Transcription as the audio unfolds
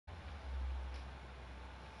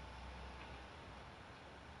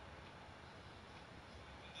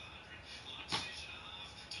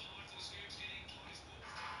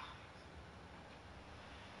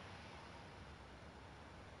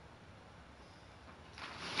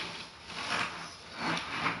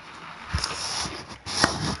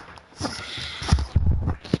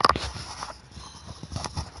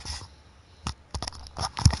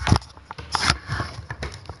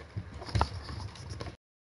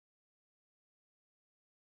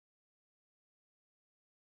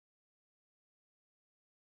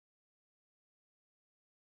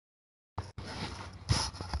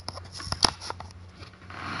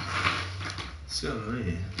What's going on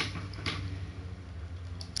here?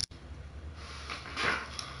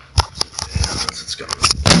 What's going on?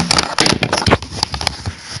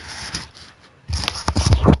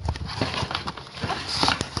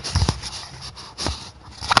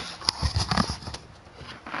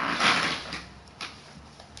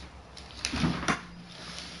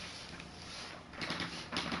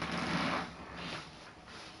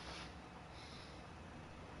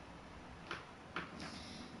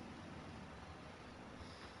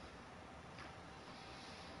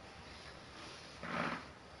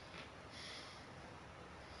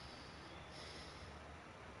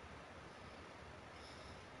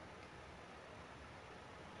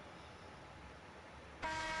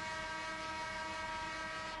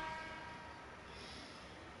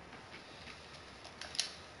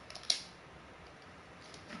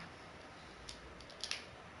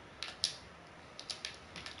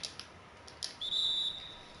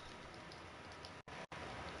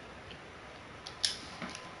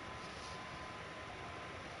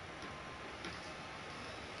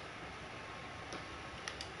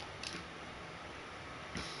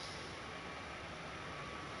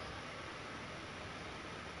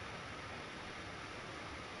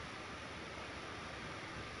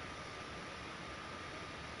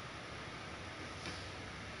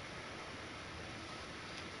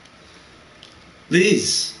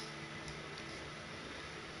 Liz!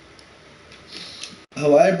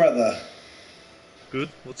 Hello, brother. Good.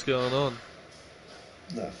 What's going on?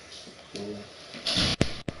 No. Cool.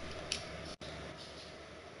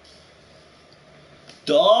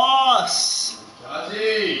 DOS!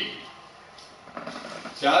 Jazzy!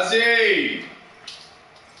 Jazzy!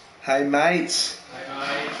 Hey, mate. Hey,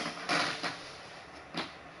 mate.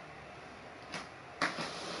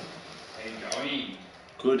 How you going?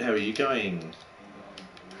 Good, how are you going?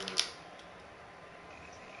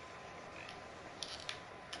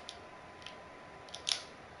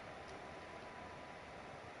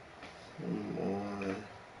 Oh, my.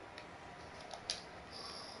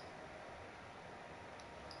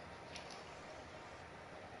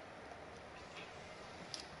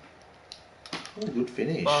 Oh, good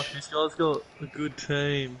finish. Fuck, this guy's got a good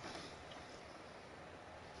team.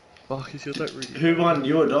 Fuck, he's got that really. Who won,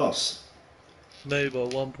 you or DOS? Me by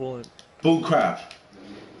 1 point. Bullcrap.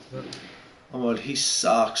 Yeah. Oh my god, he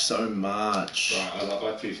sucks so much. Right, I was up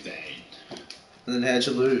by 15. And then how'd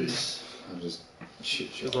you lose? I'm just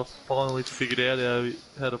shit Because shots. I finally figured out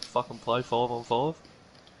how to fucking play 5-on-5.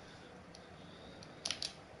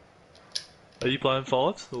 Are you playing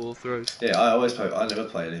 5s or 3s? Yeah, I never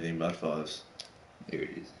play anything but fives. Here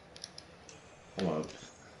it is. Oh my,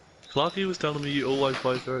 Clarky was telling me you always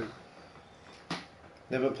play 3.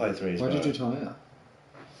 never play threes, Why bro. did you time out?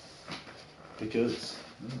 Because.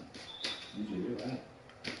 Usually do that.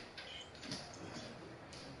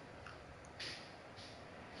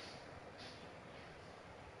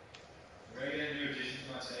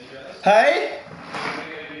 Hey?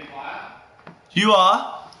 You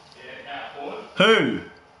are? Who?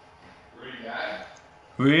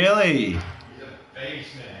 Really? He's a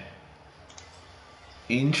beast, man.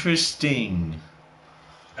 Interesting.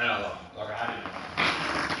 And I love him. Like, I had him.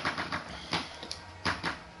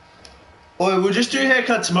 Oi, we'll just do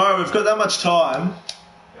haircut tomorrow. We've got that much time.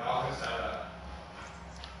 Yeah, I was going to say that.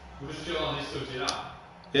 We'll just chill on this till dinner.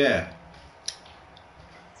 Yeah.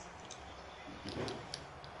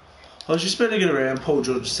 I was just about to get around Paul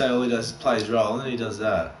George to say all he does is play his role, and then he does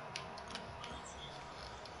that.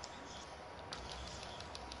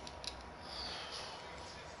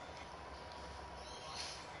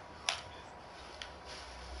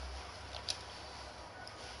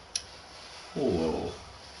 Oh.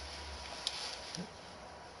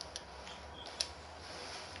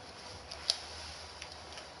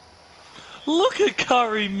 Look at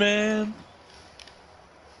Curry, man!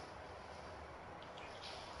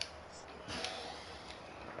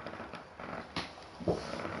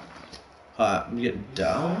 Alright, I'm getting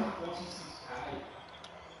down.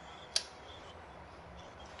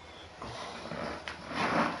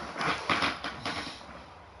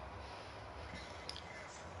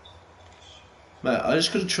 Mate, I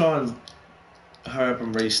just gotta try and hurry up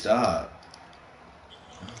and restart.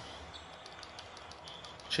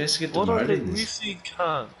 Chance to get What I demoted keep in this. missing,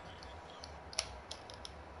 cunt?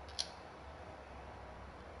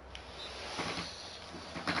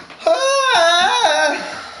 Ah!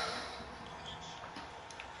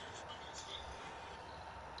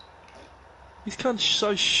 This cunt's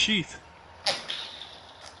so shit.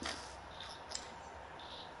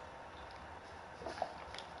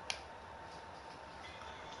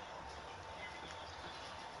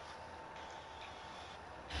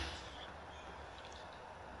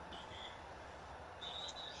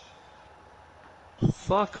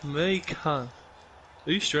 Fuck me, cunt.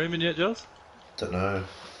 Are you streaming yet, Joss? Don't know.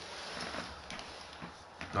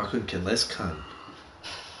 I couldn't care less, cunt.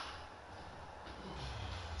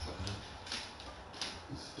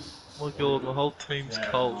 Oh my god, my whole team's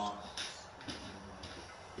cold.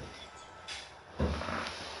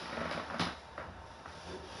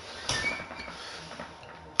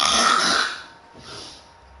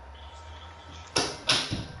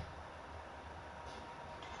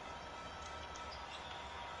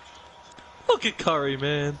 Look at Curry,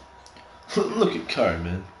 man. Look at Curry,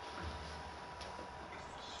 man.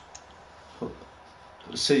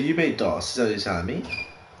 So you beat DOS, is that what you're telling me?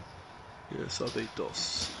 Yes, I beat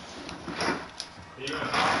DOS. Are you in a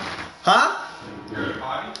party? Huh? You're in a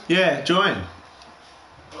party? Yeah, join. I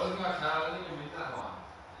don't think I can. I don't think I'm in that one.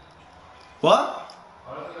 What? I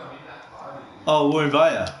don't think I'm in that party. Oh, we'll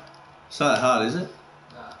invite you. It's not that hard, is it?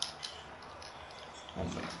 Nah. Oh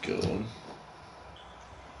my god.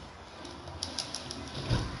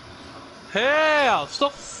 How?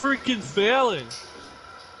 Stop freaking fouling!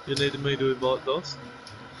 You needed me to invite DOS?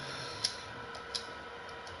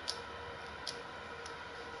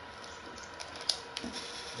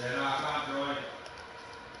 Yeah, no, I can't join.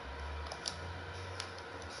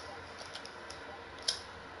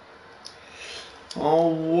 Oh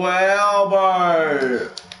wow, bro.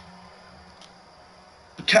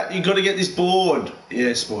 Cat, you gotta get this board.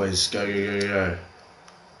 Yes, boys. Go, go, go, go.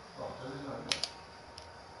 Oh, there is no join.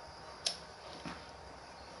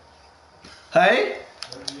 Hey?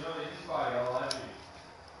 You know, in this party, I'll add you.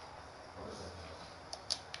 What is that?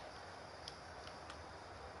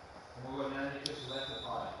 And we'll go down here because you left the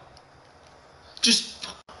party. Just.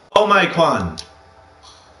 I'll make one.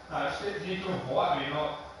 No, it's just you need to invite me,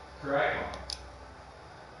 not create one.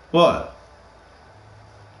 What?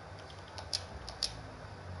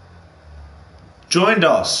 Joined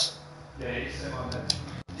us. Yeah, you send my message.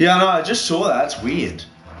 Yeah, I know, I just saw that. It's weird.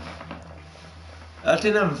 That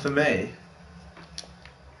didn't happen for me.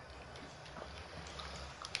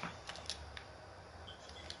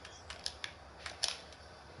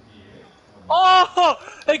 Oh!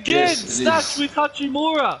 Again! Yes, it Snatch is. with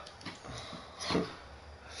Hachimura!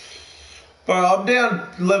 Bro, I'm down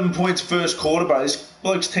 11 points first quarter, bro. This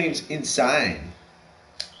bloke's team's insane.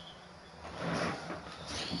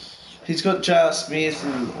 He's got J.R. Smith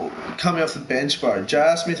and coming off the bench, bro.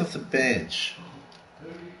 J.R. Smith off the bench. Who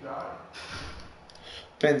do you got?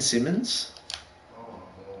 Ben Simmons. Oh,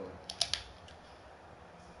 Lord.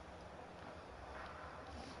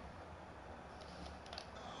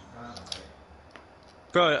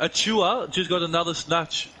 Bro, Achua just got another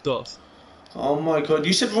snatch, DOS. Oh my god,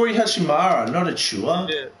 you said Rory Hachimura, not Achua.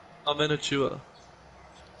 Yeah, I meant Achua.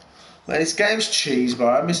 Man, this game's cheese, bro.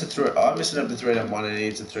 I miss it up to 3 down one and he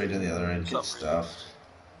needs a 3 down the other end. Get stuffed.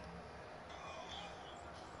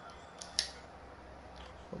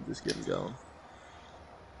 I'm just getting going.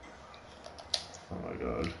 Oh my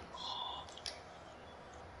god.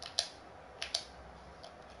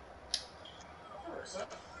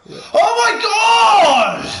 Yeah. Oh my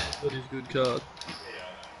god! That is good card.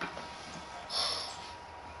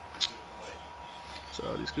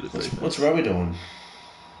 So he's good at defense. What's Robbie doing?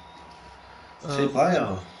 Is he a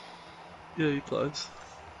player? Yeah, he plays.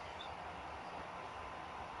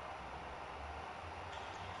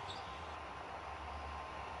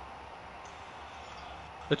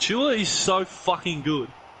 Achua is so fucking good.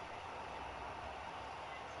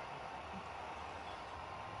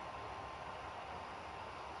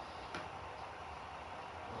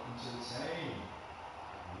 Welcome to the team.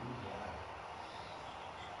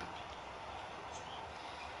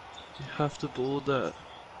 You have to board that.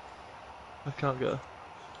 I can't go.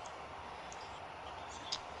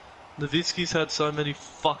 Nowitzki's had so many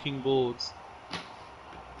fucking boards.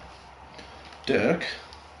 Dirk.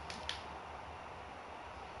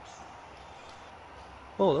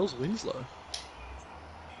 Oh, that was Winslow.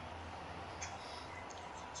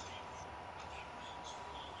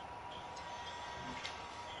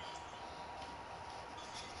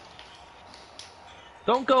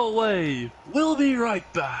 Don't go away. We'll be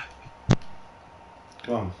right back.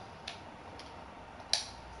 Come on.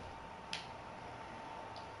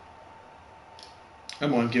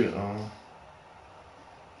 Come on, give it. Oh.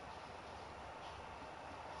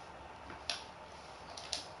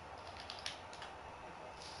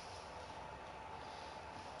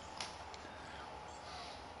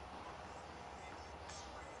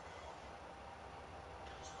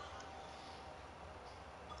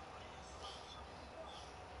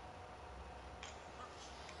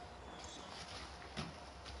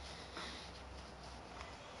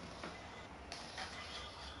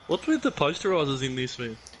 What's with the posterizers in this,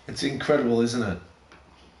 man? It's incredible, isn't it?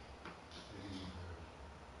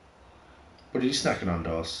 What are you snacking on,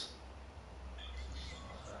 Doss?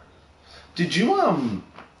 Did you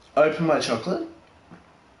open my chocolate?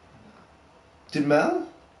 Did Mel?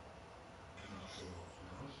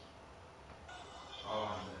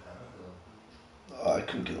 Oh, I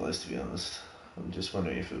couldn't get the list, to be honest. I'm just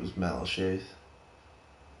wondering if it was Mel or Sheath.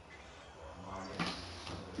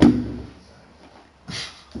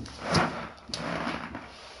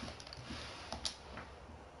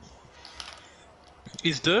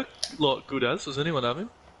 Is Dirk like good as? Does anyone have him?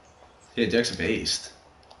 Yeah, Dirk's a beast.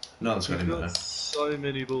 No one's got He's him got though. so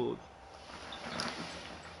many boards.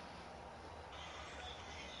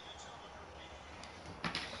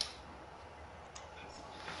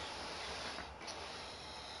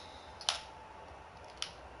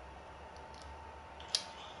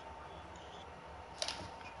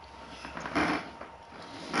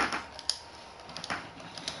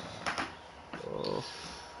 Oh.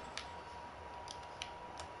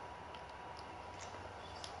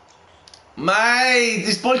 Mate,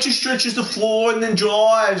 this bloke just stretches the floor and then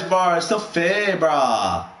drives, bro. It's not fair,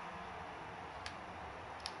 bro.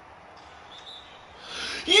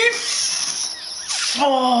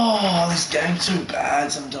 Oh, this game's too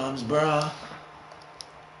bad sometimes, bro.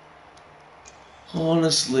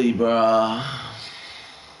 Honestly, bro.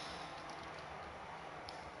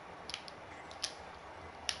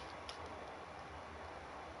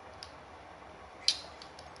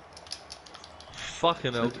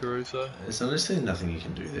 Fucking hell, Caruso. There's honestly nothing you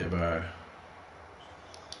can do there, bro.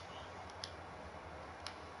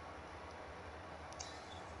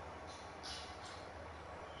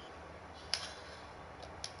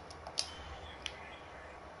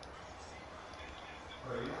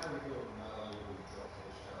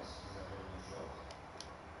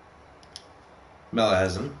 Mel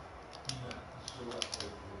hasn't.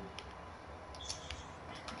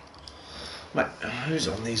 Mate, who's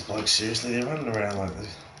on these blokes? Seriously, they're running around like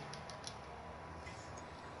this.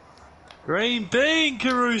 Green bean,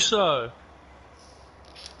 Caruso!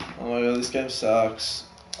 Oh my god, this game sucks.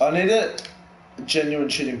 I need a genuine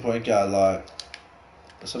shooting point guard, like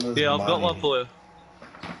someone's Yeah, I've money. got one for you.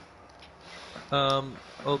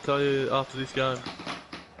 I'll tell you after this game.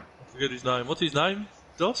 I forget his name. What's his name,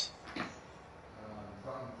 Doss?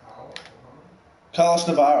 Carlos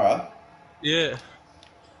Navarro. Yeah.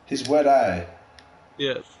 He's wet, eh?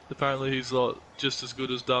 Yeah. Apparently he's like just as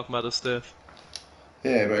good as Dark Matter Steph.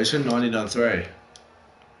 Yeah, but he's got 99.3.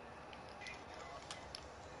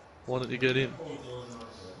 Why don't you get in?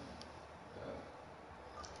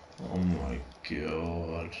 Oh my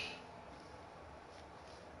god.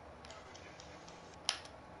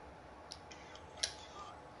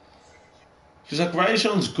 Because like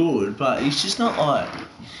Rayshon's good, but he's just not like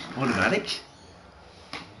automatic.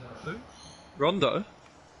 Who? Rondo?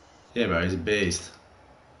 Yeah, bro, he's a beast.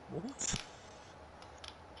 What?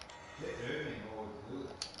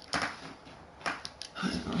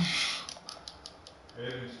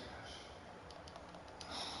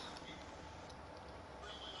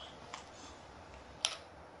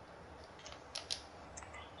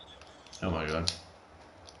 Oh my god.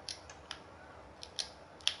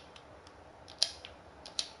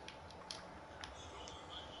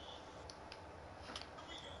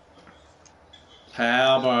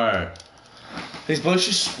 How, bro? These blokes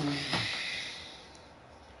just.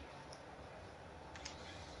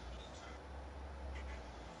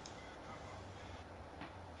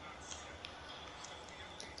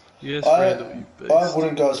 Yes, Randall, you I beast.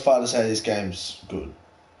 wouldn't go as far to say this game's good.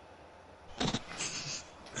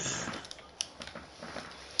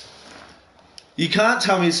 You can't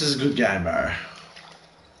tell me this is a good game, bro.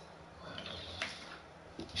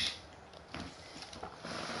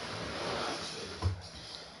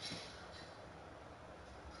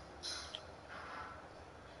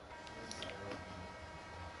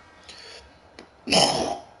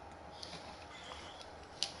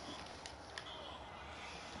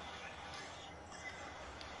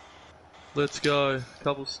 Let's go.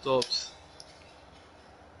 Couple stops.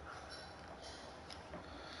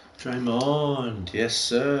 Draymond, yes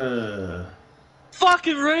sir.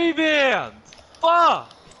 Fucking rebound!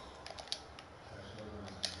 Fuck!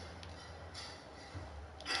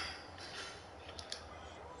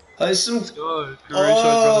 There's some. Let's go. Caruso's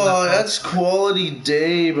running that That's pass. quality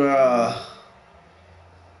D, bro.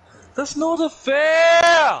 That's not a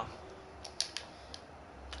foul!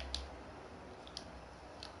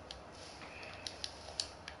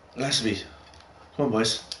 It has to be. Come on,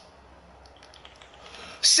 boys.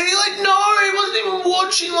 See, like, no, he wasn't even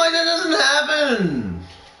watching. Like, that doesn't happen.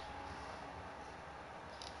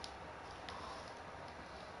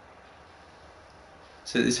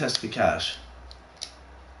 So this has to be cash.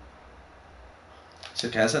 It's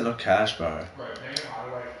okay, that's not cash, bro. Bro, paying him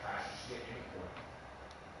either way for cash, you should get any point.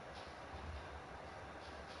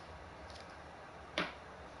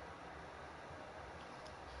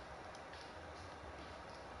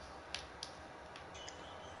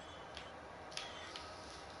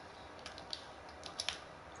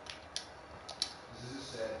 This is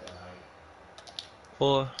a sad day.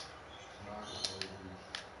 Or Marcus Aldridge is in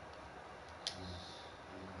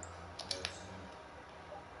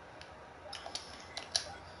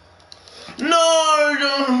MyTeam. No!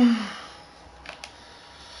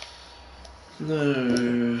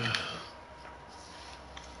 No.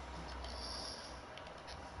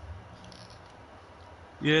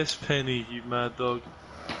 yes, Penny, you mad dog.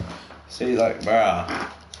 See, like, bruh.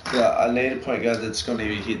 Yeah, I need a point guard that's gonna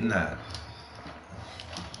be hitting that.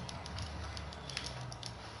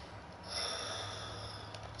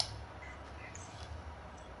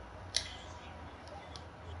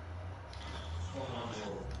 Fucking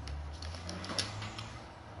unbelievable.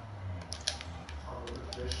 I've got the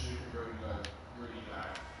best shooting Rudy Gay.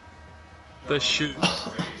 Best shoot. It's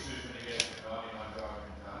just when he gets to 99 driving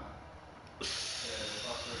and done. Yeah, the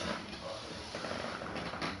plus 350, plus 33,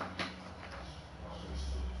 plus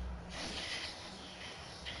 36.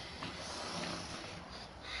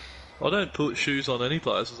 I don't put shoes on any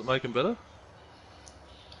players. Does it make them better?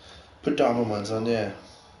 Put diamond ones on, yeah.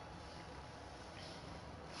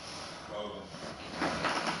 Golden.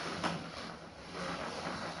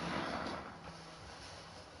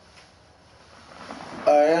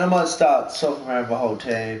 Alright, I might start swapping around my whole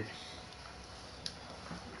team.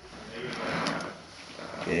 There you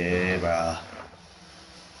go. Yeah, bruh.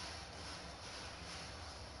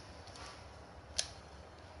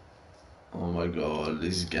 Oh my god,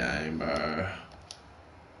 this game, bro.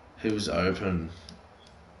 He was open.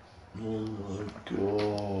 Oh my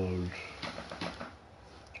god.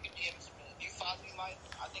 You follow me, Mike?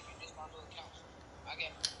 I think you just my new account.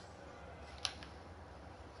 Okay.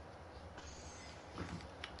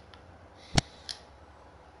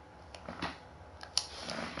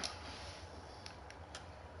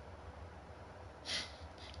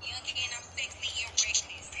 Young and I'm sexy and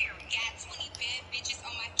reckless. Got 20 bad bitches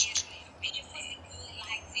on my guest list. Bitches pussy good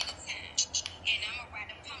like 10 times. And I'ma ride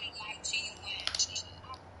a pony like genuine.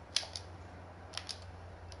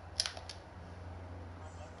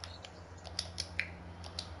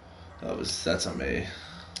 That's on me.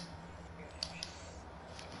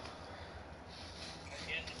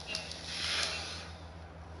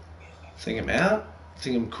 Think I'm out?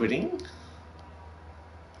 Think I'm quitting?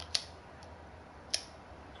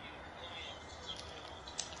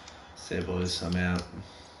 Say boys, I'm out.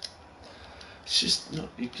 It's just not,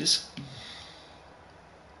 you just...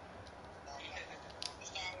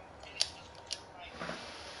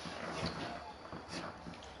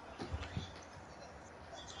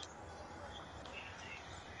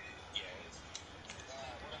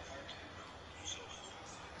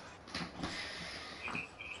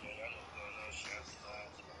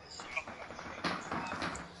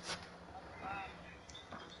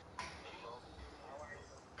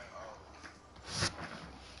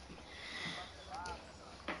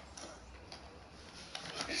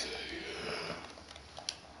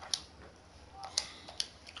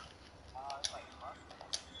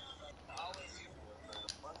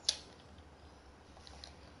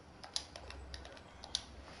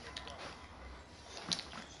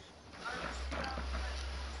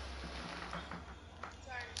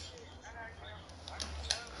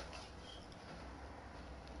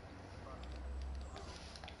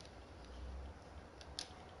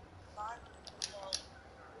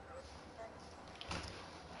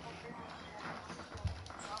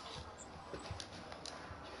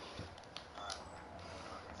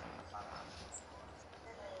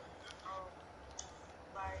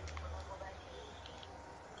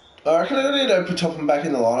 I reckon I need to put Topham back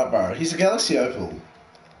in the lineup, bro. He's a Galaxy Opal.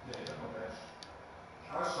 Yeah, he's on my bench.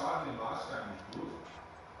 I started him last game, he was good.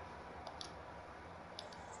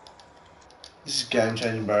 This is game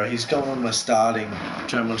changing, bro. He's gone on my starting,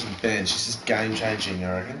 turned him onto the bench. This is game changing,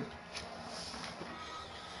 I reckon.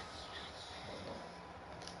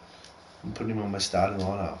 I'm putting him on my starting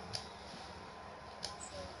lineup.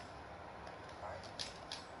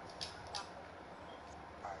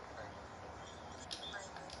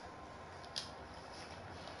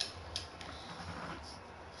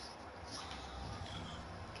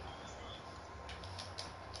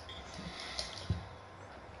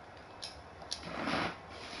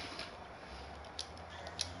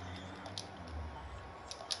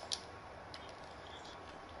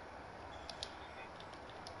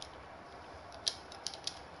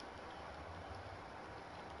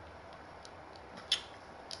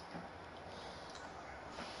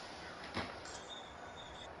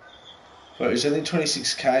 Bro, he's only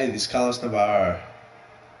 26k, this Carlos Navarro.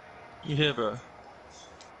 Yeah, bro.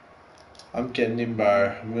 I'm getting him,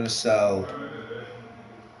 bro. I'm gonna sell. I remember version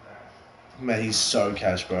with cash. Man, he's so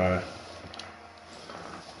cash, bro.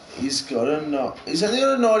 He's got a no. He's only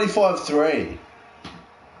got a 95.3.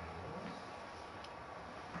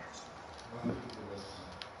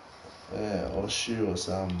 Yeah, or shoe or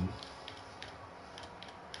something.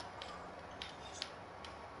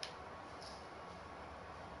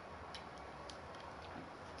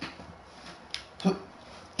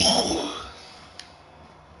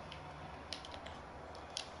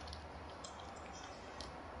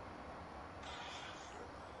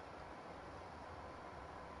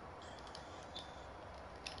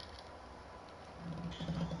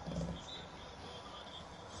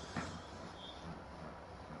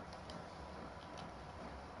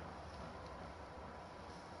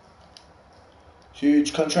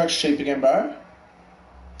 Huge contracts, cheap again, bro.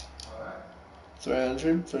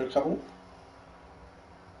 300 for a couple.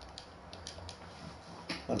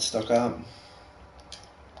 Let's stock up.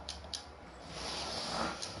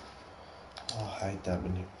 Oh, I hate that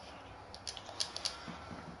when you.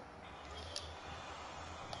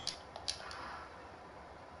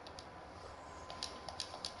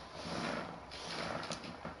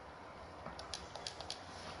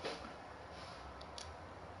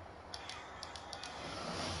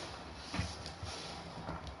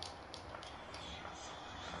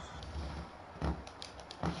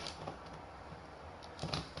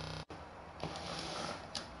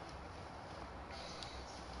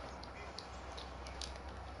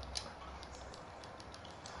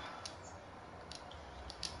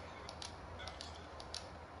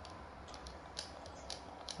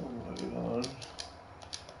 Oh my god.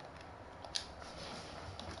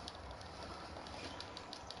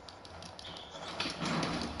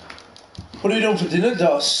 What are you doing for dinner,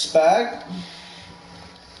 Dos? Spag?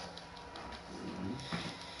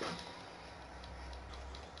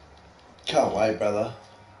 Can't wait, brother.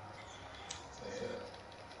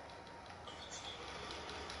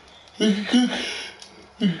 We can cook.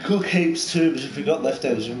 We can cook heaps too, but if we got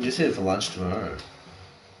leftovers, we can just eat it for lunch tomorrow.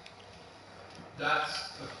 That's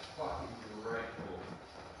a fucking great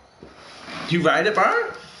call. You rate it, bro?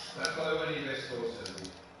 That's probably one of your best calls, Cedric.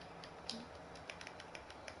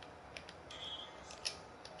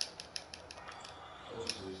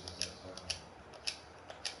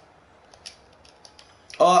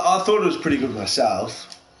 I thought it was pretty good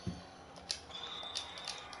myself.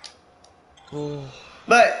 Oh.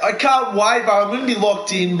 Mate, I can't wait, bro. I'm going to be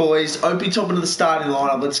locked in, boys. Opie top of the starting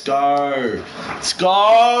lineup. Let's go. Let's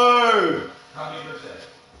go. How many percent?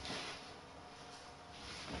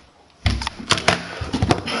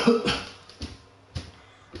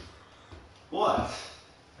 What?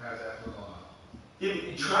 How's that look on? Yeah,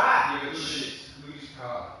 Yeah, look at this. Look at his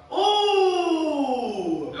car.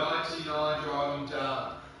 Ooh! 99 driving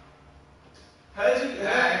done.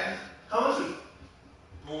 How much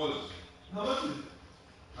was Was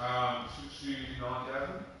how much was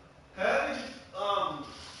 69,000. how did you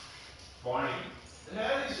Binding.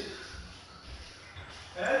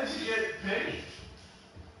 how did you get Penny?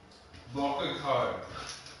 Lock and code.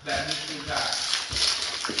 That mystery pack.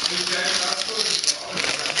 He gave us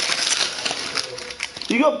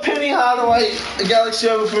You got Penny Hardaway, a Galaxy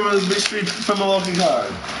over from a mystery from a locker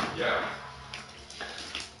card. Yeah.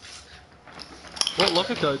 What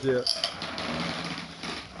locker code's out?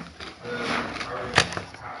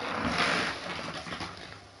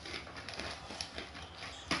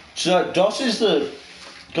 So Dos is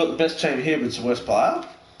got the best team here, but it's the worst player.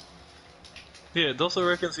 Yeah, Dosso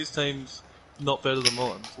reckons his team's not better than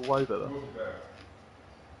mine. It's way better.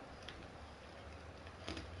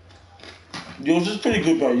 Yours is pretty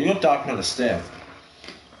good, bro. You got Dark Matter Steph.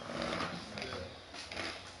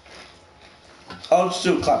 I'll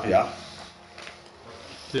still clap you.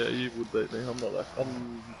 Yeah, you would beat me. I'm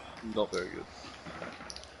not very good.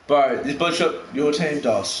 Bro, this bloke got your team,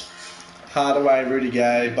 Dos. Hardaway, Rudy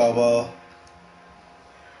Gay, Bobo.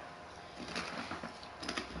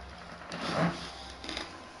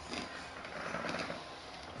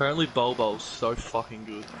 Apparently Bulbul's so fucking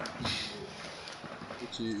good.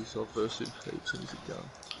 Which is, I've versed him heaps and he's a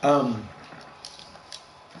gun.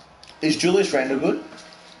 Is Julius Randle good?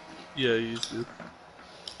 Yeah, he's good.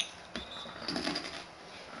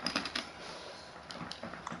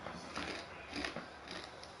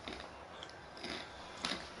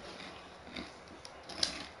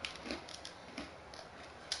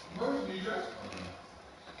 Where's New Jersey?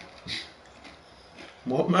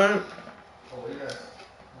 What, mate? Oh, yeah.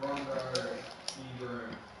 Rondo, Ingram.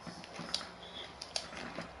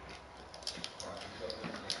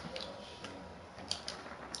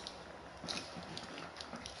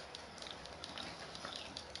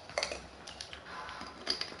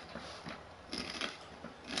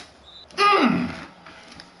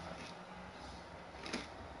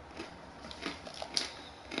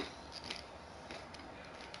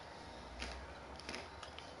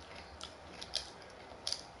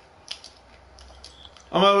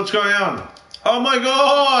 Oh my, what's going on? Oh my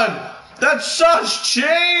god! That's such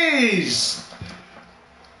cheese!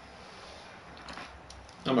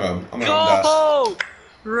 I'm gonna dust. Go!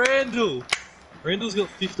 Randall! Randall's got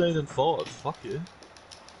 15 and 5. Fuck yeah.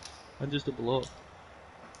 And just a block.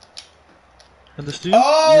 And the steal?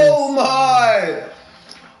 Oh Yes.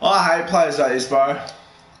 my! I hate players like this, bro.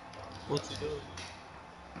 What's he doing?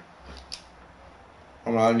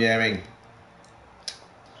 I'm yamming.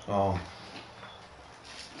 Oh.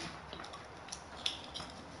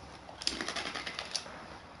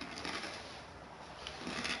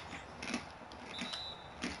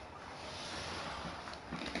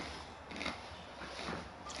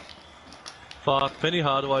 Fuck, Penny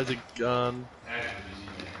Hardaway's a gun. That's what he's in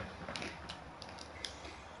there.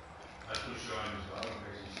 That's what's showing as well.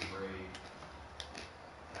 Versus 3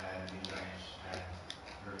 and mid-range and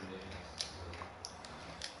very defense.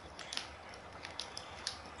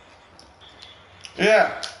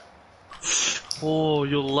 Yeah. Oh,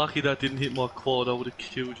 you're lucky that didn't hit my quad. I would have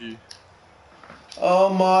killed you. Oh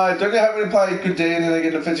my, don't you have to play good D and then they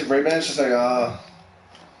get defensive rebounds? Just like,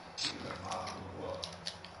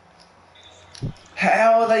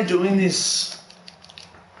 How are they doing this?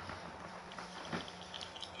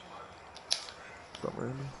 Stop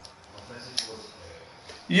random.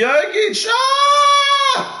 Jokic!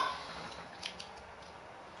 Ah!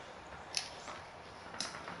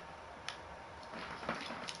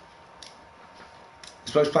 You're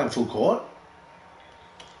supposed to play in full court?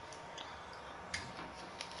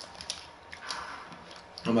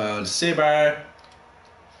 Oh my god, Sibber.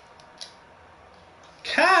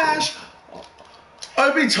 Cash!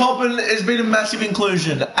 Obi Toppin has been a massive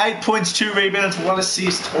inclusion. 8 points, 2 rebounds, 1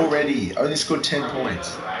 assist already. Only scored 10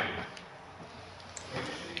 points.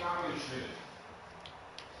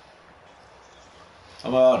 Oh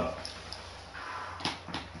my god.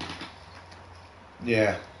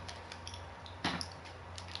 Yeah.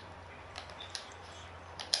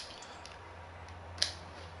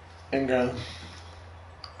 Ingram.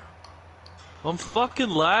 I'm fucking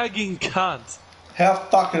lagging, cunt. How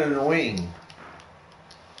fucking annoying.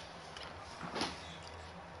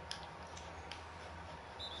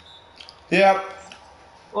 Yep.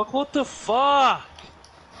 Like, what the fuck?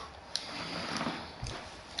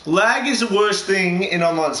 Lag is the worst thing in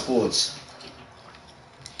online sports.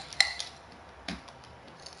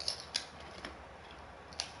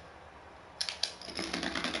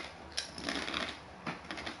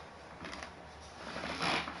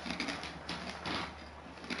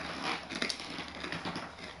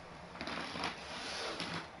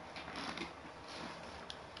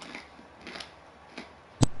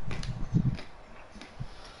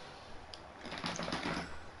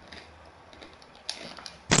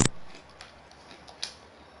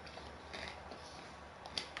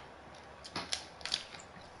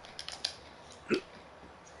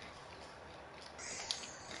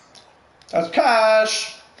 That's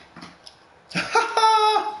cash.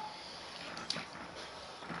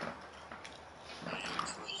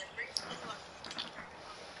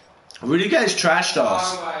 Rudy Gay's trashed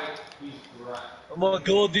us. Oh my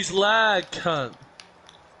god, this lag, cunt.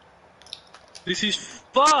 This is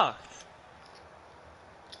fucked.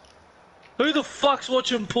 Who the fuck's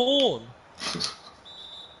watching porn? Are you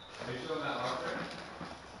still in that locker?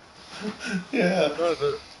 Yeah. No,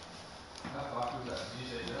 but... How fucked was that? Did you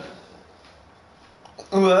say that?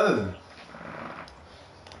 Whoa.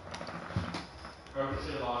 Over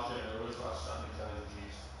shit last year, there was like something that was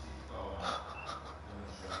used to go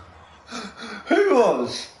on. Who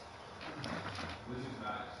was? Lizzie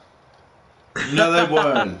Max. No, they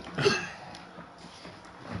weren't.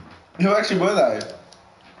 Who actually were they?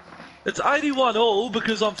 It's 81 all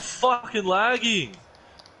because I'm fucking lagging.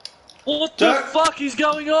 What the Don't- fuck is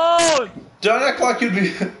going on? Don't act like you'd be.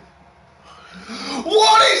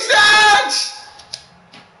 What is that?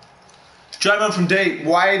 Draymond from deep,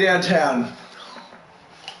 way downtown.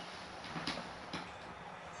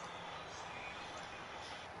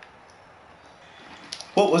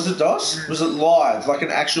 What was it, Dos? Was it live, like an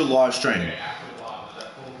actual live stream? Yeah, actually live, but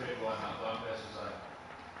that 4 people and that one person's like,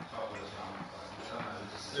 top of the stomach.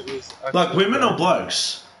 Like, It was Like women or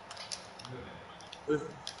blokes?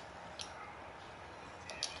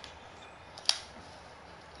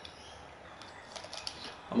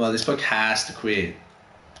 I'm like, this bloke has to quit.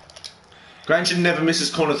 Granger never misses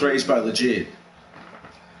corner threes, bro, legit.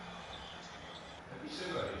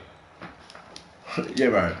 Yeah,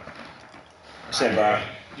 bro. I said, bro.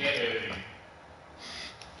 Yeah, everything.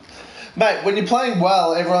 Mate, when you're playing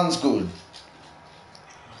well, everyone's good.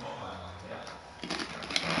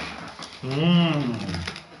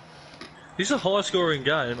 He's a high scoring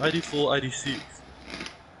game, 84-86.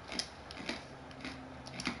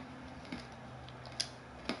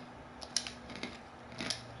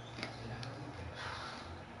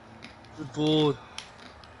 board.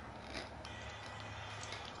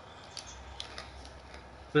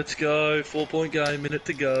 Let's go. 4-point game. Minute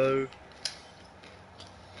to go.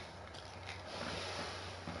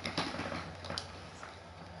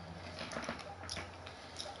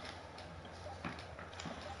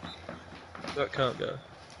 That can't go.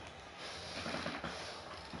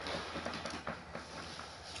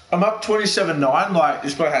 I'm up 27-9. Like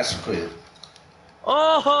this bloke has to clear.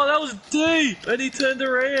 Oh, that was deep, and he turned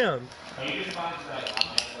around. Are you just finding today?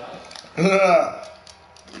 How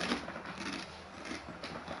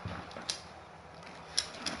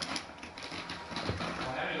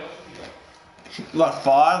many goals have you got? Like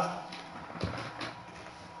 5.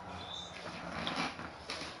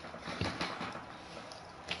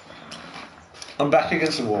 I'm back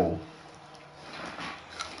against the wall.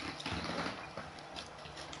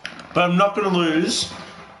 But I'm not going to lose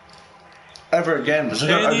ever again because I've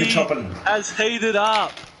got Penny Obi Toppin. has heated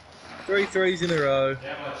up. 3 threes in a row.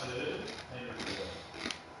 How much is it?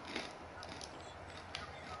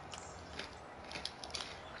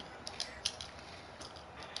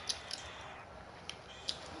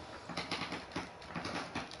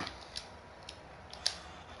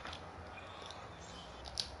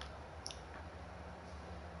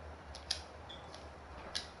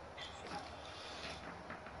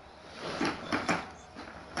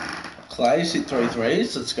 Clay's hit 3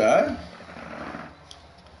 threes. Let's go.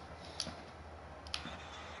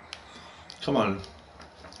 Come on.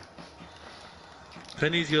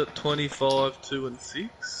 Penny's got 25, 2 and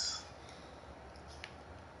 6.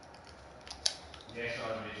 Yes, I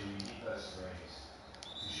mean, you hit those threes.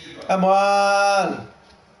 You should have got Come on.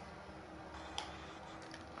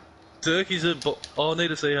 Dirk is I need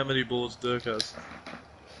to see how many boards Dirk has.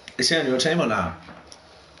 Is he on your team or not?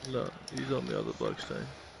 No, he's on the other bloke's team.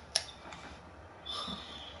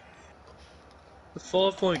 The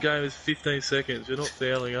 5-point game is 15 seconds. You're not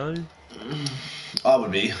fouling, are you? I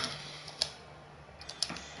would be.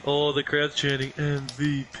 Oh, the crowd's chanting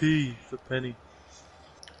MVP for Penny.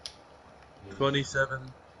 27,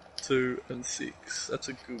 2 and 6. That's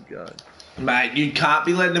a good game. Mate, you can't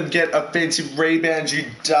be letting them get offensive rebounds,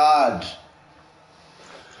 you dud.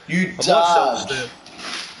 You dud.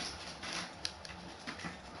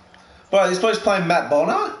 Bro, this bloke's playing Matt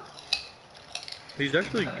Bonner? He's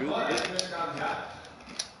actually good.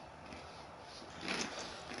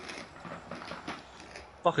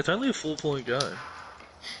 Fuck, it's only a 4-point game.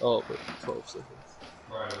 Oh, but 12 seconds.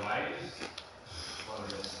 Bro, Lakers.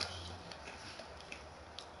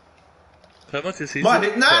 How much is his? Am I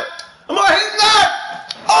hitting that? Am I hitting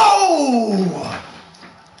that? Oh!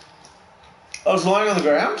 I was lying on the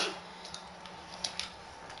ground.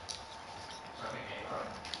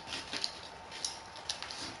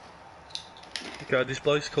 Okay, this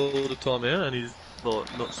bloke's called a timeout and he's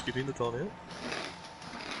like not skipping the timeout.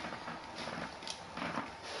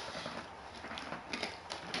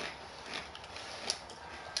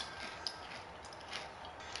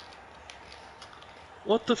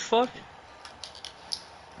 What the fuck?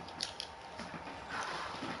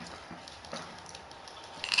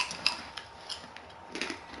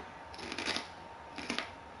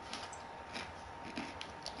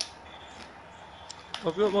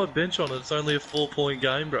 I've got my bench on, it's only a 4-point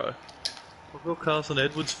game, bro. I've got Carson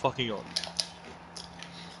Edwards fucking on.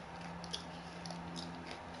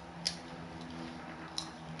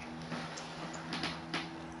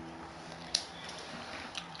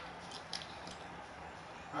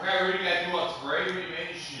 Okay, Rudy got to what, 3? What do you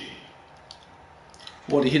mean shit?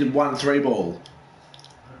 What, he hit a 1-3 ball?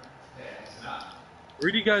 Yeah, that's enough.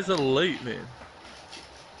 Rudy goes elite, man.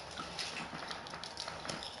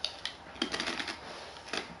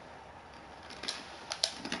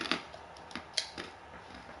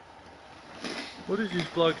 What is this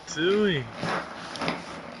bloke doing?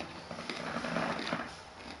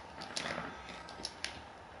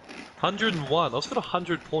 $101. I've got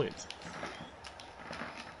 100 points.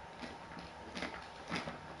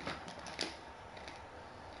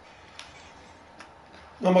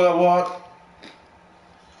 Oh my god, what?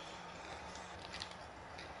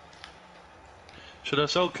 Should I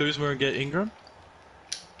sell Kuzma and get Ingram?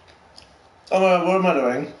 Oh my god, what am I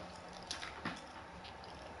doing?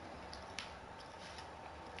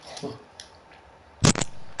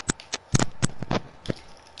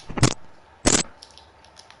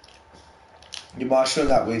 You marshalling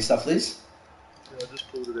that weird stuff, Liz? Yeah, I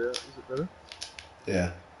just pulled it out. Is it better?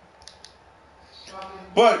 Yeah.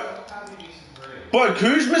 Bro,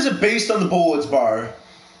 Kuzma's a beast on the boards, bro.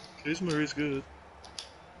 Kuzma is good.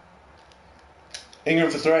 Ingram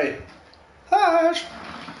for 3. Hash.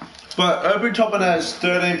 But Obi Toppin has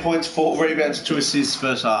 13 points, 4 rebounds, 2 assists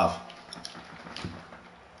first half.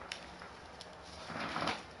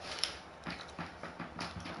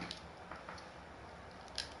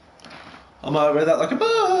 might read that like a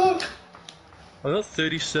book. I got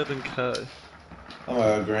 37k. I'm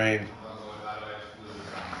gonna go green.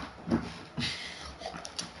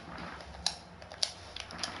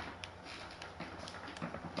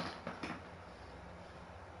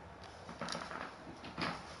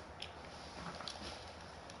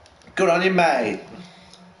 Good on you, mate.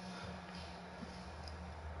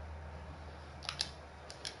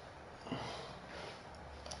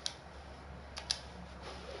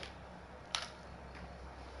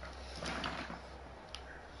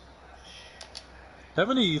 How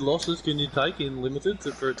many losses can you take in limited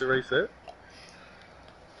for it to reset?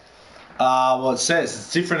 Well, it says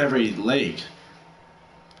it's different every league.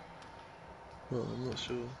 Well, I'm not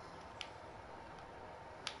sure.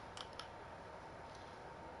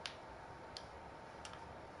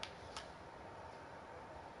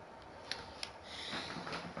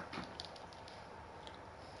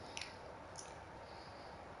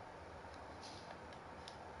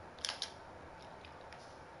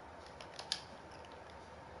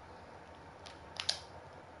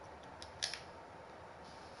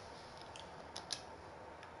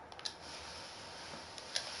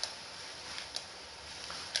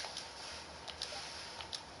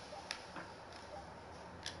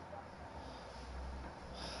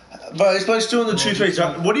 But it's supposed to do on the 2-3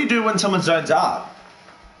 zone. What do you do when someone zones up?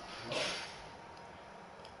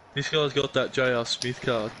 This guy's got that J.R. Smith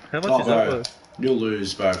card. How much Oh, is that bro. worth? You'll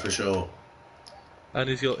lose, bro, for sure. And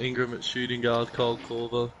he's got Ingram at shooting guard, Cole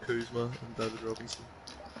Korver, Kuzma, and David Robinson.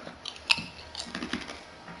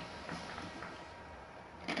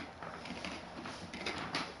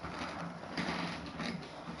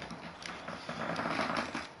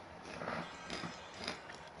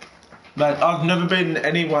 Mate, I've never beaten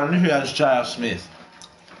anyone who has J.R. Smith.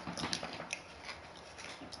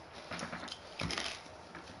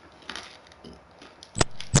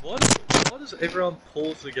 Why does everyone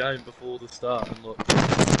pause the game before the start and like do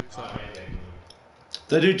something?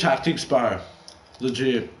 They do tactics, bro.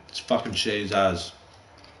 Legit. It's fucking cheese as.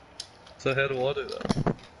 So how do I do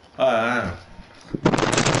that? I don't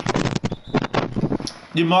know.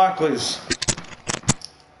 Your mic, please.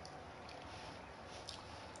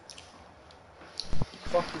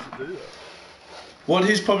 Fuck does it do that? What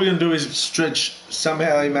he's probably going to do is stretch.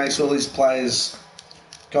 Somehow he makes all his players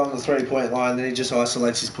go on the 3-point line, then he just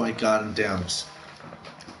isolates his point guard and dumps.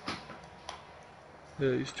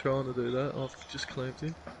 Yeah, he's trying to do that. I've just claimed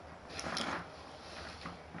him.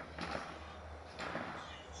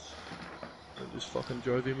 I just fucking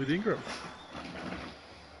drove in with Ingram.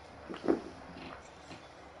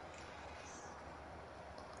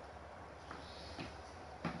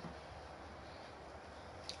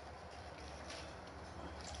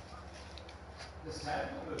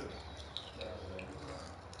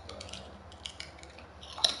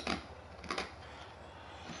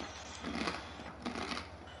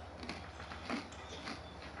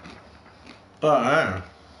 Oh, I don't know.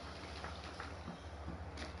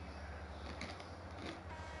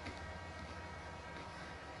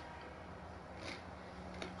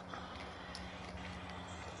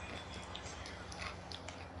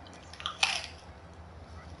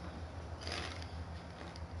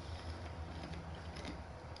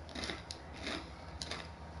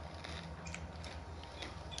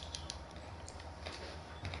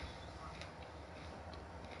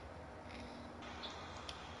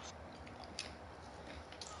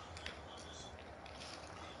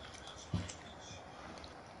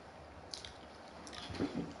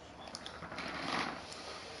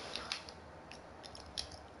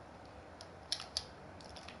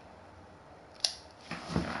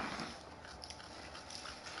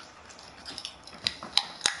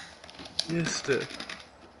 Yes, Steph.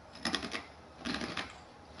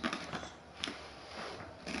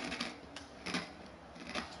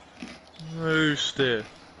 No, Steph.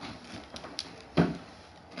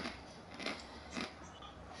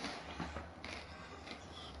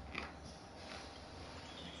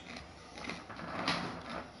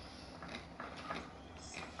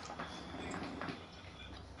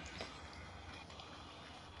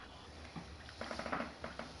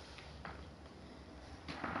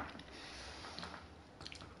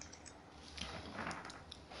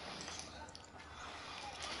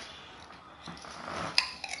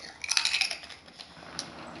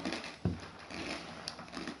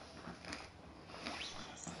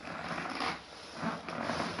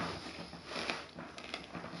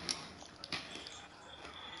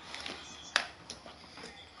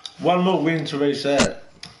 One more win to reset.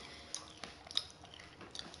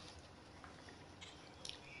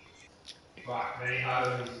 Fuck me,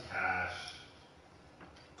 hose cash.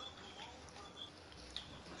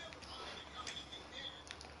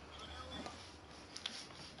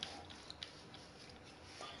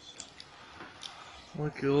 My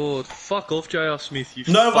God. Fuck off, J.R. Smith, you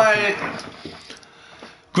No fucking... way.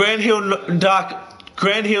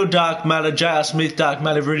 Grand Hill Dark Matter, J.R. Smith Dark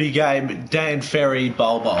Matter, Rudy Game, Dan Ferry,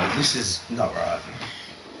 Bowl. This is not right.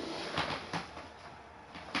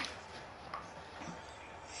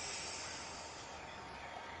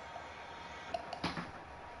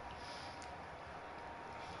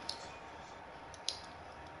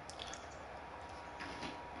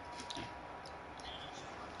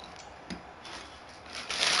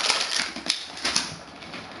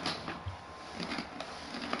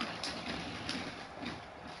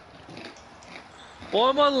 Why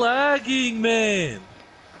am I lagging, man?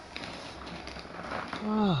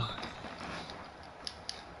 Ah.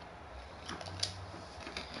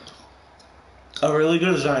 A really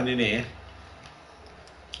good zone in here.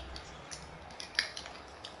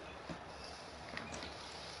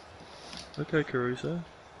 Okay, Caruso.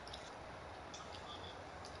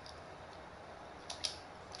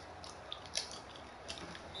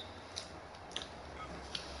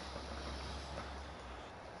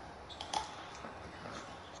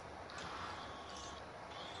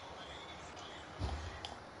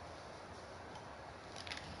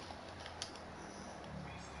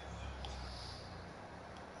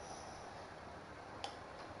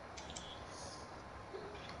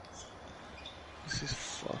 This is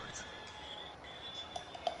fucked.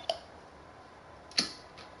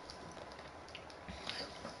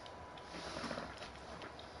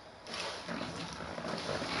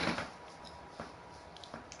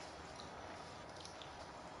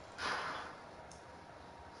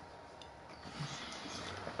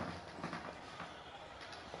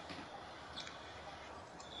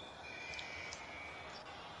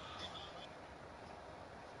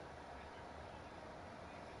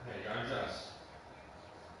 How you going, Jazz?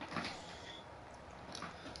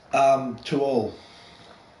 2-all.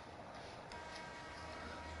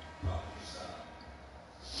 Oh, good start.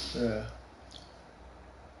 Yeah.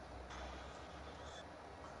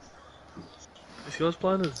 This guy's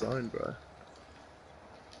playing a zone, bro.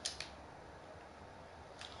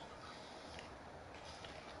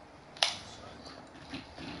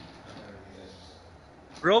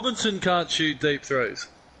 Robinson can't shoot deep throws.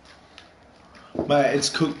 Mate, it's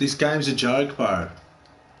cooked. This game's a joke, bro.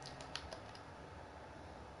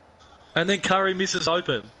 And then Curry misses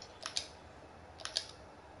open.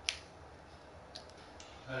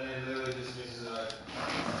 And then literally just misses it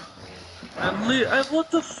open. And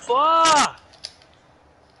what the fuck?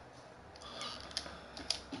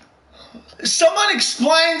 Someone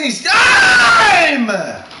explain this game!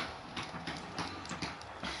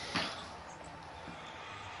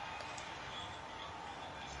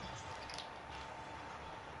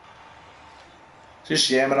 Just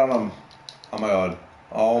jam it on him. Oh my god.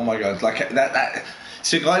 Oh my god. Like that.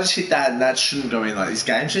 So the guy just hit that and that shouldn't go in. Like, this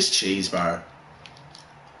game's just cheese, bro.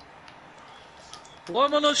 Why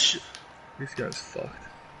am I not This guy's fucked.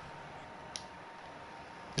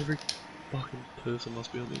 Every fucking person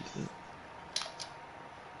must be on the internet.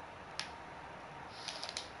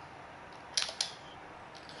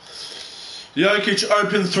 Jokic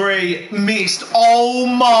open 3, missed. Oh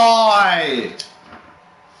my!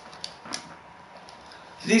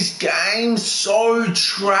 This game's so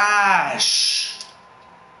trash.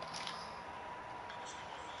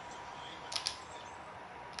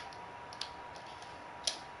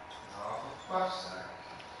 Oh, for fuck's sake.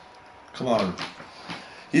 Come on.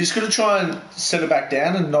 You just gotta try and set it back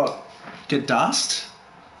down and not get dust.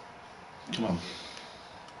 Come on.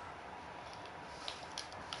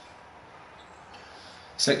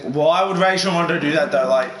 It's like, why would Rajon Rondo do that though?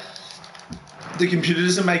 Like, the computer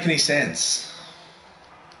doesn't make any sense.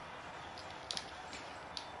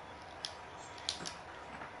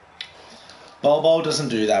 Bol doesn't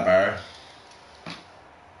do that, bro.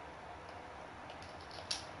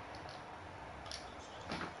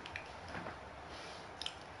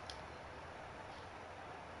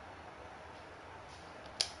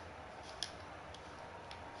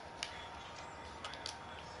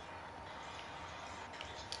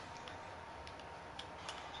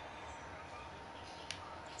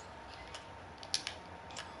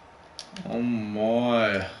 Oh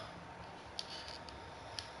my.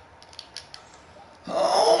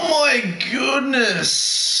 Oh my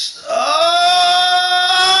goodness. Ah!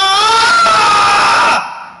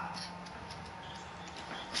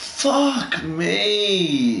 Fuck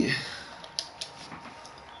me.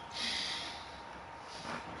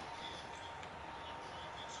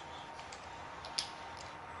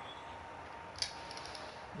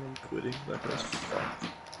 I'm quitting. That guy's fucked.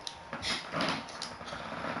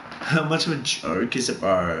 How much of a joke is it,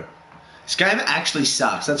 bro? This game actually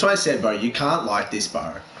sucks. That's why I said, bro, you can't like this,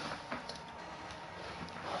 bro.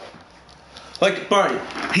 Like, bro,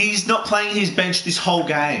 he's not playing his bench this whole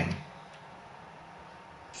game.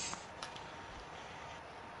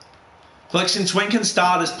 Like, since when can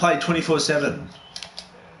starters play 24/7?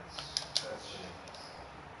 That's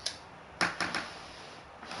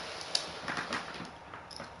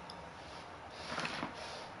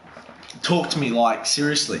shit. Talk to me, like,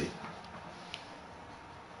 seriously.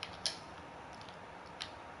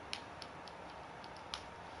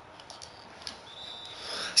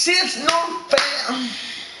 See, it's not fair.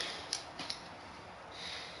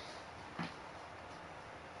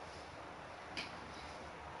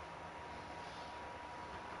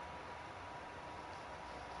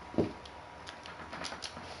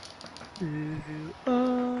 If you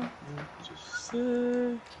are what you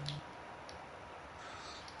say,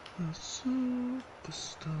 a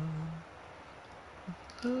superstar,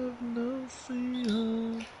 have no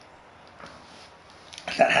fear.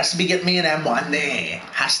 That has to be getting me an M1 there.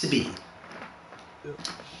 Has to be. Yep.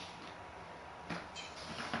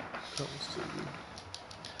 That was too good.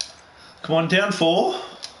 Come on, down 4.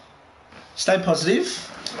 Stay positive.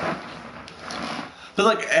 But,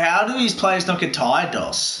 like, how do these players not get tired,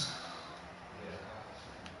 Dos?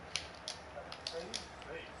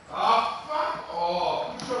 Ah, fuck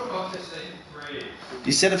off! I'm sure contest needed 3.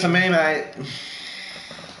 You said it for me, mate.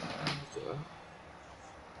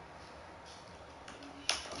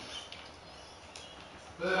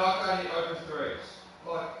 But then I can't hit open 3s.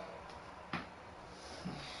 Like,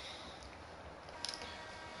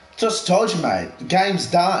 Just told you, mate. The game's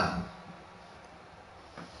done.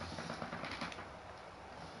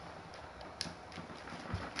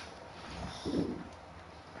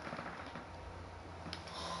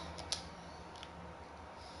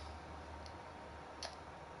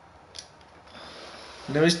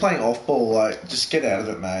 No, he's playing off ball. Like, just get out of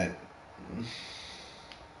it, mate.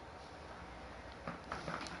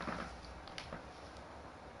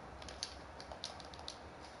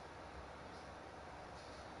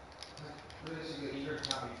 realistically, you're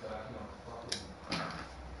happy for that, you know, fucking.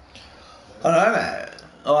 I know, mate.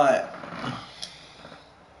 Like,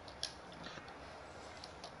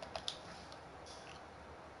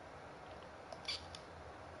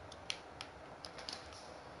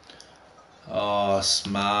 oh,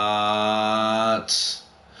 smart.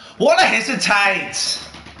 What a hesitate!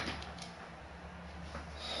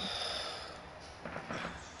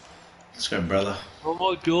 Let's go, brother. Oh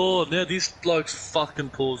my god, now this bloke's fucking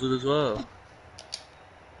paused it as well.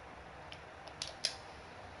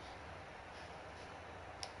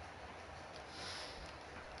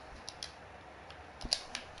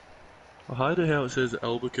 I hate it how it says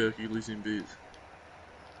Albuquerque lives in bits.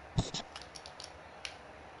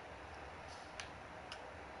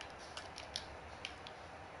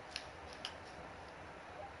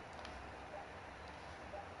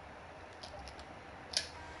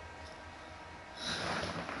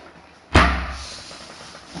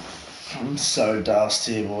 I'm so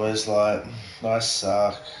dusty, boys. Like, I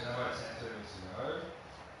suck. That might take 2 minutes to go.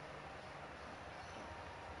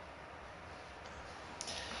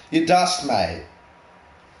 You dust, mate.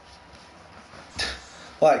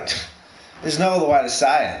 Like, there's no other way to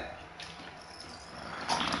say it.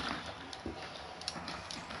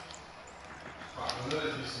 Fuck, I'm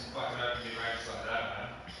losing this fucking open mid-range like that,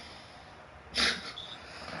 man.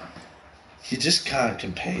 You just can't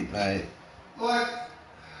compete, mate. Like.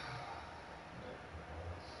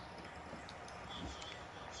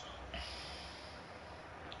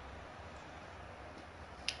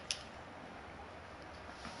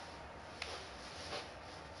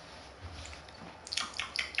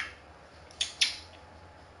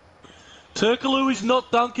 Turkaloo is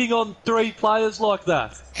not dunking on 3 players like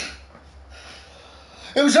that.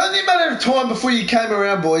 It was only a matter of time before you came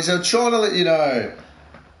around, boys. I was trying to let you know.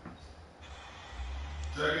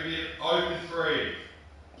 So it could be open 3.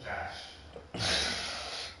 Cash.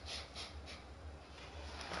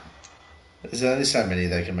 There's only so many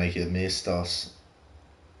that can make you miss, Dos.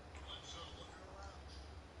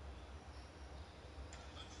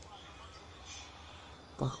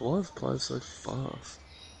 Fuck, why is players so fast?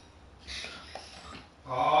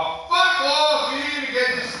 Oh, fuck off! You need to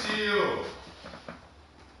get the steal!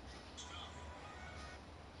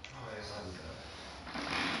 Oh, yes, I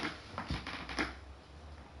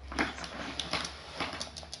did that.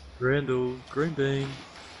 Randall, green bean.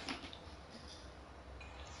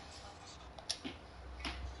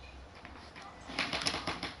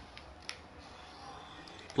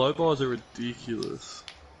 Blow bars are ridiculous.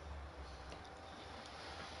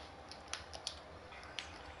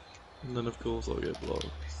 And then of course I'll get blown.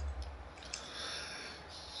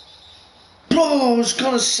 Oh, I was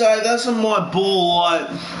gonna say that's on my ball. Like,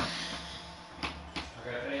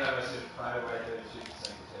 Okay, if any of us have played away 32%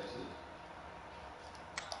 contested.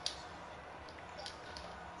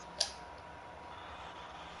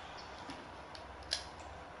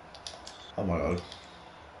 oh my god.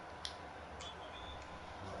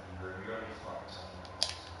 We gotta be fucking something on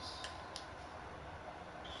assist.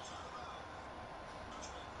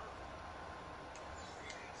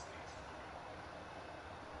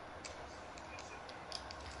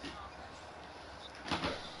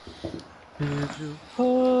 If you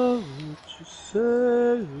are what you say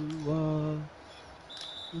you are,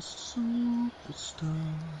 a superstar.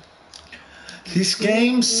 This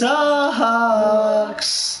game sucks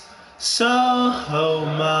so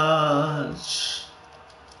much.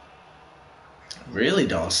 Really,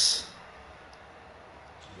 Dos?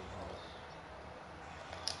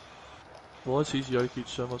 Why is his Jokic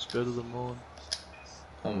so much better than mine?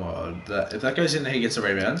 Oh my god. If that goes in, he gets a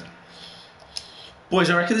rebound. Boys,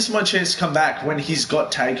 I reckon this is my chance to come back when he's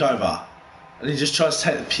got takeover. And he just tries to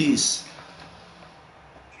take the piss.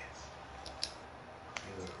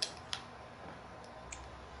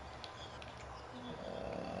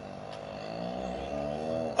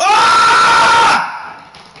 Ah!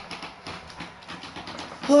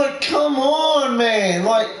 Like, come on, man.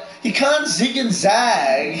 Like, you can't zig and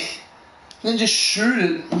zag and then just shoot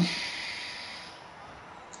it.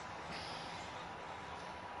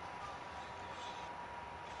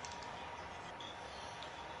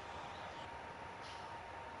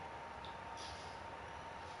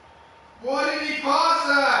 Why did he pass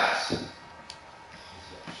that?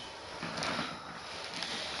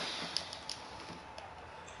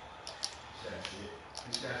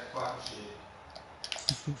 This guy's fucking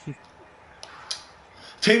shit.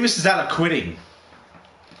 Tevis is out of quitting.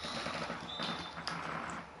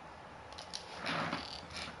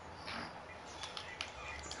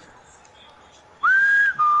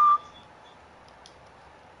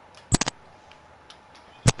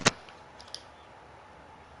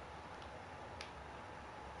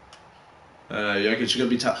 Jokic, you're gonna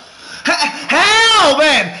be tough. How,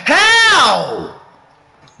 man? How?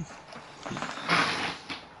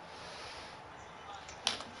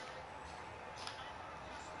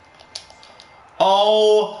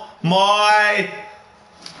 Oh my.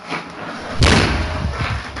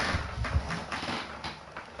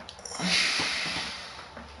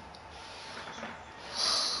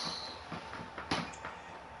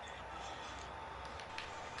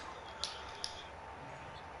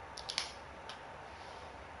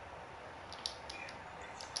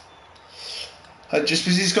 Just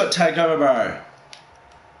because he's got takeover, bro.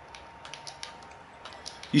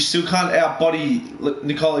 You still can't outbody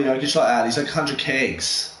Nikola Jokic like that. He's like 100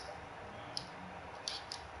 kegs.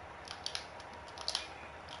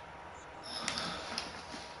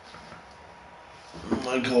 Oh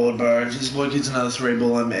my god, bro. If this boy gets another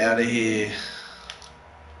 3-ball, I'm out of here.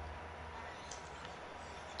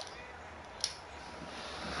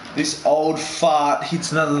 This old fart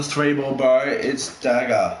hits another 3-ball, bro. It's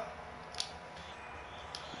dagger.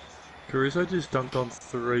 Caruso just dunked on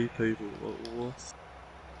 3 people. What?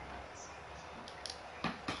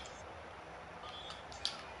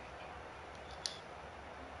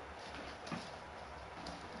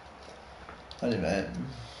 Funny, man.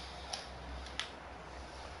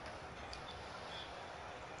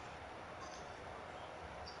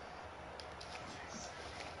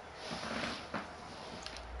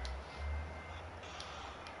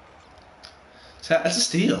 So that's a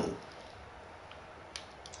steal.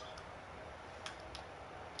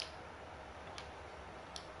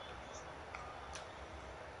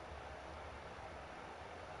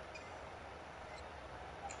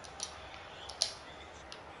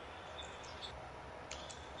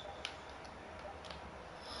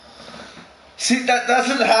 See, that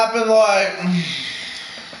doesn't happen like.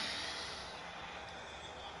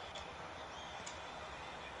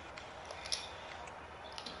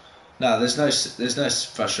 No, there's no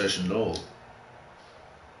frustration at all.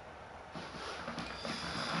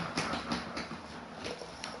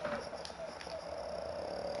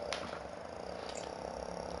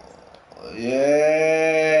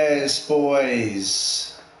 Yes, boys.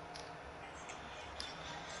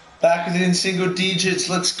 Back within single digits.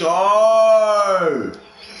 Let's go.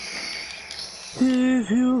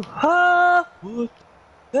 If you are what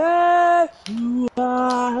that you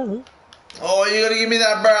are. Oh, you gotta give me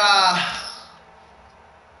that, bruh.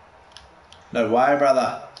 No way,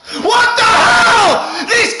 brother. What the hell?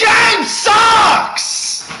 This game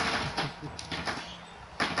sucks!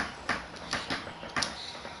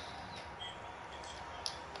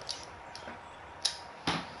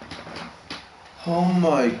 Oh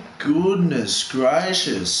my goodness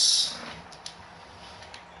gracious.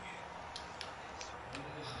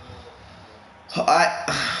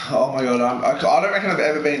 Oh my god, I don't reckon I've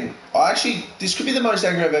ever been. This could be the most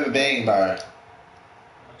angry I've ever been, bro.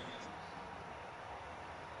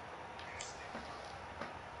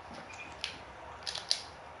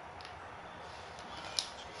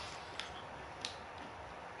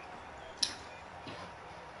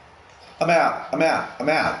 I'm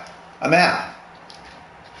out.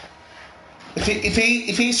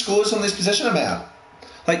 If he scores on this possession, I'm out.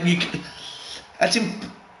 Like that's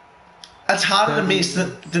that's harder to miss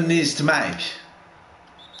than it is to make.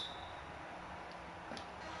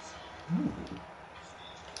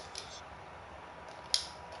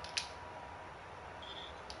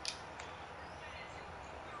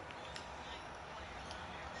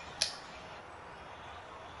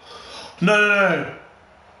 No.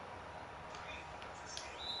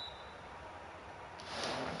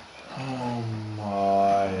 Oh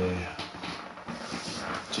my.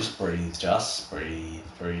 Just breathe.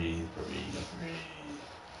 Breathe.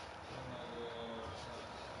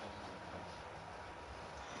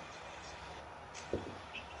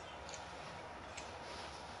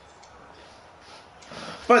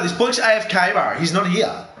 Bro, this bloke's AFK, bro. He's not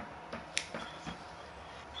here.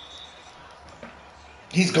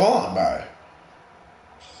 He's gone, bro.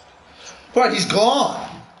 Bro, he's gone.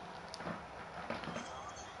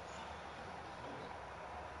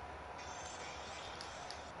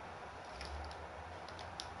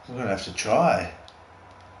 I'm gonna have to try.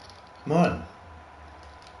 Come on.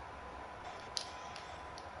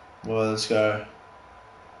 Well, let's go.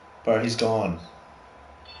 Bro, he's gone.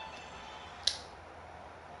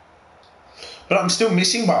 But I'm still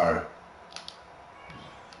missing, bro.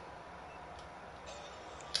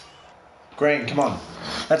 Green, come on.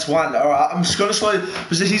 That's one. Alright, I'm just gonna slow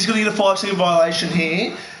because he's gonna get a 5-second violation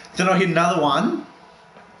here. Then I'll hit another one.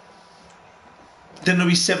 Then it'll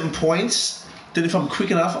be 7 points. Then if I'm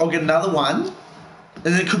quick enough, I'll get another one. And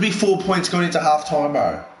then it could be 4 points going into half time,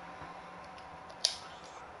 bro.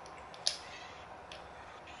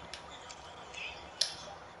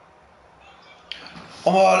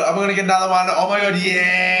 Oh my god, I'm gonna get another one. Oh my god,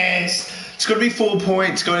 yes! It's gonna be 4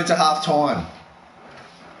 points going into half time.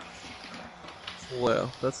 Wow,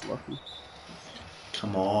 that's lucky.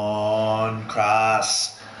 Come on,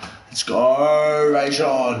 Crass. Let's go,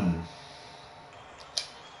 Rajon.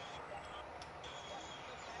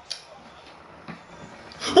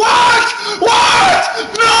 What?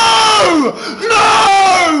 No!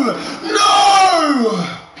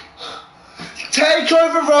 Take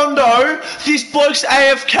over Rondo. This bloke's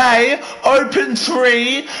AFK. Open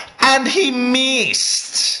 3, and he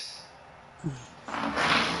missed.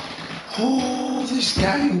 Oh, this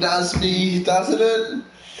game does me, doesn't it?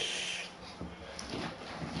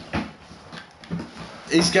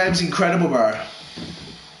 This game's incredible, bro.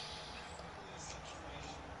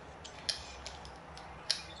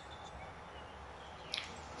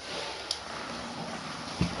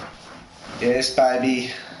 Yes,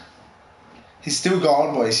 baby. He's still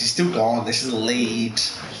gone, boys. He's still gone. This is a lead.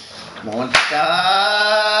 Come on.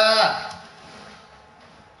 Ah!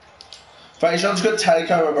 Rajon's got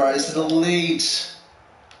takeover, bro. This is a lead.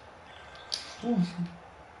 Ooh.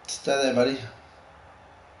 Stay there, buddy.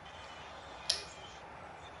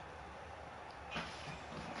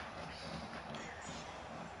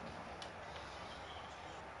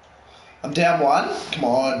 I'm down 1. Come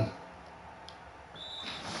on.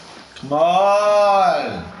 Come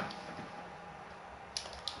on.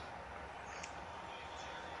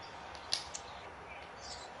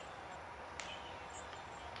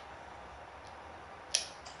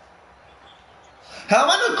 How am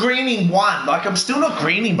I not greening 1? Like, I'm still not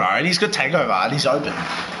greening, bro. And he's got takeover and he's open.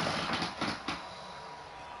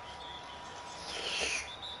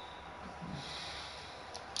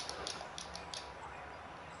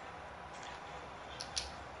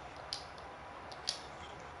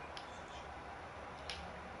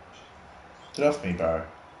 Get off me, bro.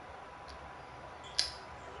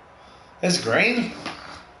 There's green.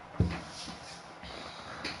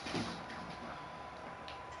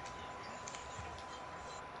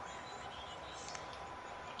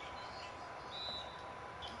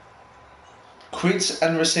 Quit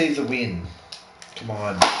and receive the win. Come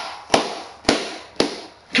on.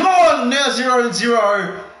 Come on! Now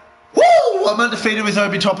 0-0. Woo! I'm undefeated with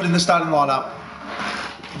Obi Toppin in the starting lineup.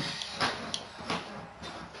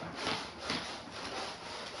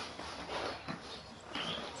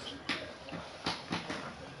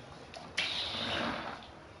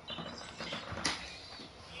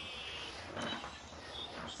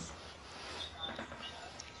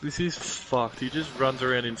 This is fucked. He just runs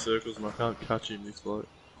around in circles and I can't catch him, this bloke.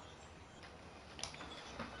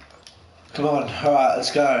 Come on, alright,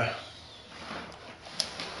 let's go.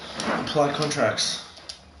 Apply contracts.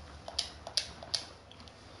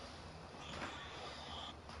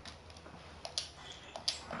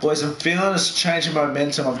 Boys, I'm feeling this change in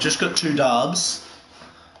momentum. I've just got 2 dubs.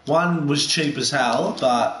 One was cheap as hell,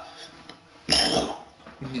 but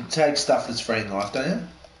you take stuff that's free in life, don't you?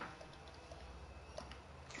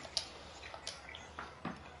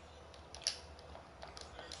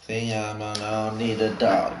 Think I'm gonna need a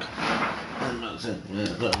dog.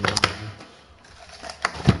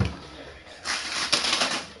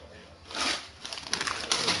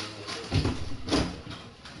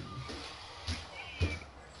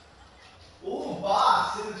 Oh,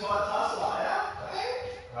 boss, in the tight tussle, are ya?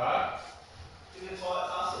 Huh? In the tight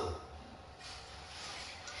tussle.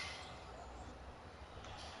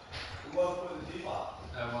 We won't put the dipper.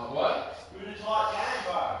 What? We're in a tight game,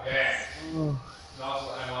 bro. Yeah. Nice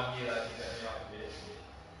little M1 here that can get me up a bit.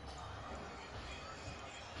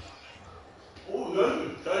 Oh,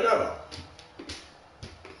 good. Go.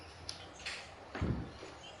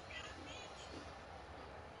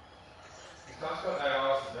 He's got AI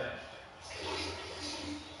off the bench.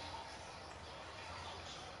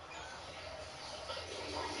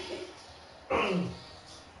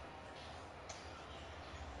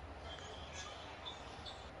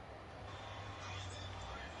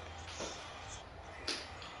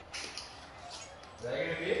 Is that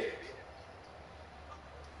gonna be it?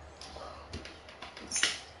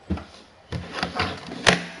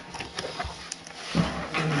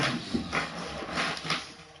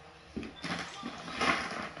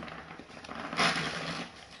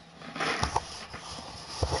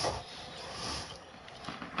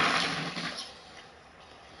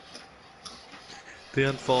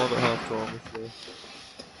 Down 5 at half time as well.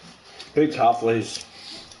 Big halfleys.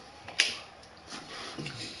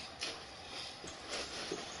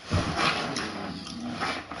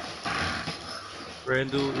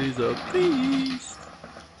 Randall is a beast.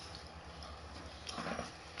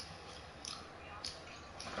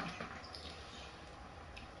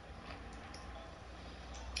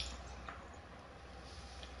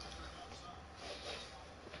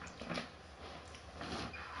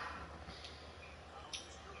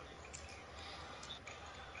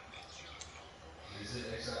 Is it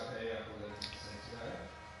XRP up 11% today?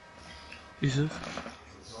 Is it?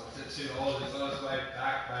 It's not at $2, it's on its way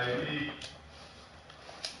back, baby.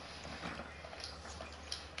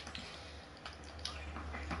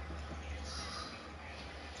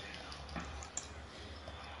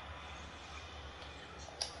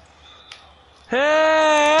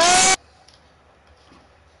 Hey!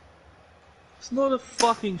 It's not a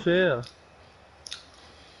fucking fair.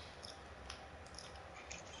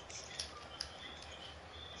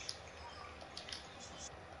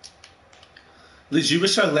 Liz, you were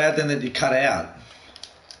so loud then that you cut out.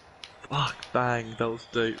 Fuck, bang, that was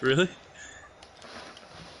deep, really?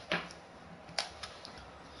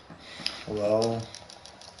 Well.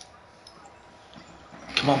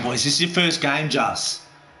 Come on, boys, this is your first game, Just.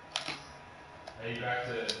 Are you back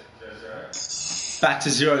to 0-0? Back to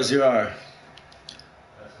 0-0.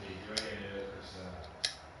 That's big. You ain't gonna do it, Chris.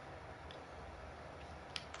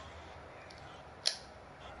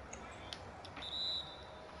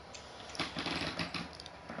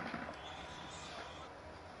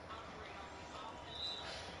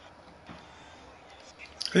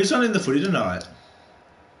 Who's on in the footy tonight?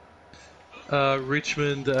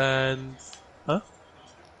 Richmond and... Huh?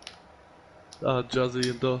 Juzzy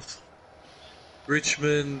and Doss.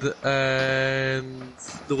 Richmond and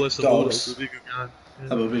the Western Dogs. Bulldogs. A big game. Yeah.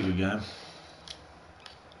 That'll be a good game.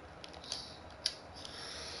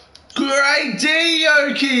 Great D,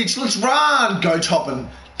 Jokic! Let's run! Go top and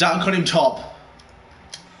dunk on him top.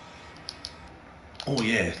 Oh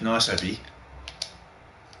yeah, nice Opie.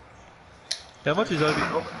 How much is Obi?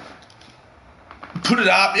 Put it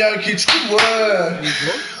up, Jokic. Good work.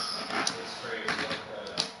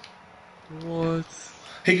 What?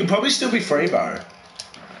 He could probably still be free, bro.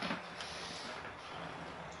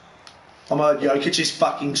 Oh my god, Jokic is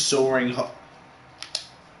fucking soaring.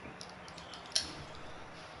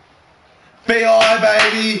 BI, baby.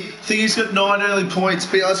 I think he's got 9 early points.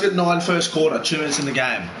 BI's got 9 first quarter, 2 minutes in the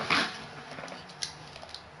game.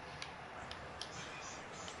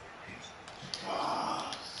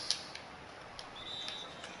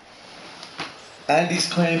 And he's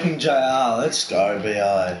clamping JR. Let's go,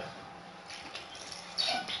 BI.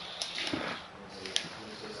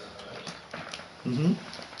 Mm-hmm.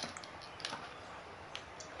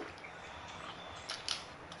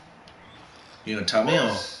 You gonna tell me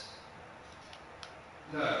or?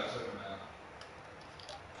 No, I took them out.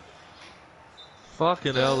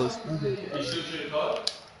 Fucking hell, this. You still shoot a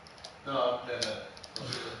cod? No, never.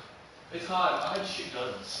 It's hard. I had shit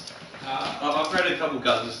guns. Huh? I've upgraded a couple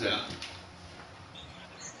guns now.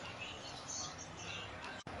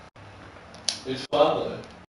 It's fun though.